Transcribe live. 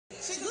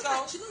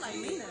She look like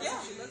Nina. Yeah,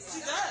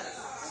 she does.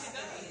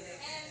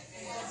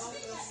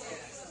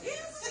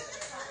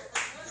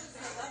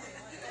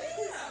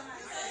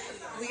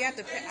 We got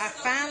I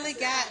finally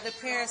got the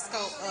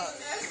periscope up.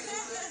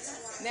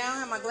 Now I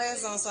have my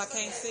glasses on, so I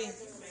can't see.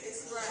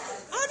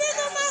 Oh, there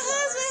goes my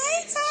husband.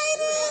 Hey,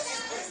 Titus.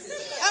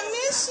 I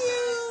miss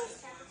you.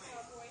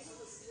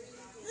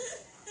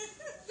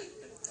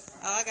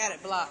 Oh, I got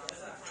it blocked.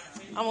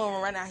 I'm going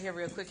to run out here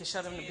real quick and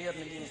show them the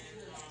building again.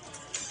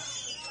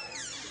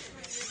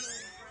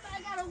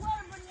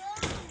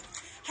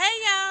 Hey,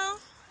 y'all.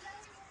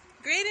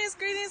 Greetings,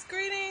 greetings,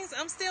 greetings.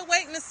 I'm still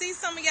waiting to see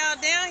some of y'all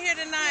down here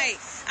tonight.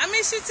 I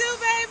miss you too,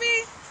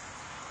 baby.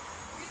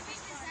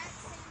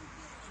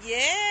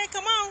 Yeah,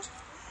 come on.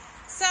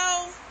 So,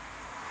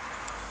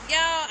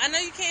 y'all, I know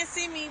you can't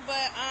see me,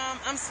 but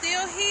I'm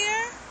still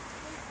here.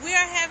 We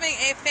are having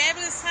a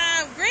fabulous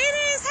time.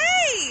 Greetings,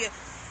 hey!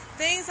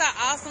 Things are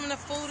awesome. The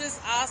food is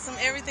awesome.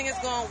 Everything is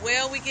going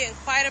well. We're getting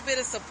quite a bit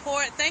of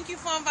support. Thank you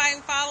for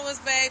inviting followers,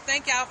 babe.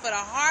 Thank y'all for the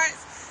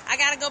hearts. I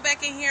got to go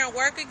back in here and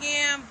work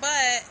again,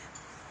 but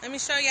let me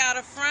show y'all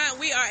the front.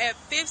 We are at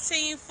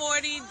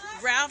 1540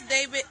 Ralph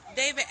David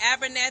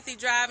Abernathy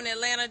Drive in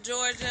Atlanta,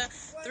 Georgia,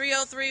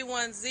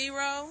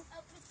 30310.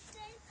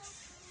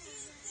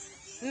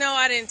 No,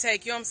 I didn't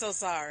take you. I'm so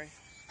sorry.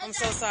 I'm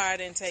so sorry I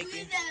didn't take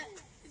you.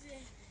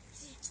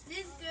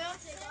 This girl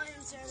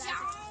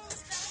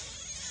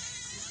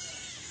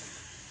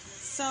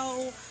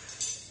So,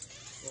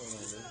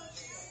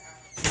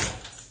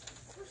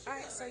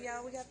 alright, so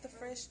y'all, we got the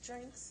fresh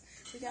drinks.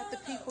 We got the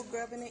people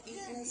grubbing and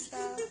eating and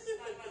stuff.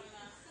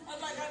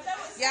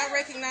 Y'all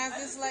recognize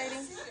this lady?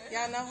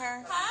 Y'all know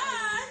her?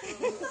 Hi.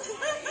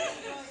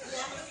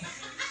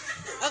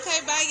 Okay,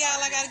 bye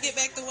y'all. I gotta get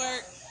back to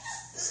work.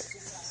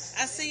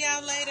 I'll see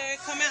y'all later.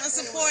 Come out and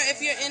support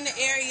if you're in the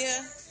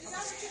area.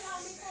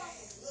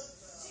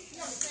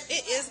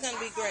 It is gonna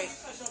be great.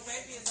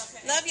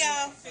 Love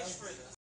y'all.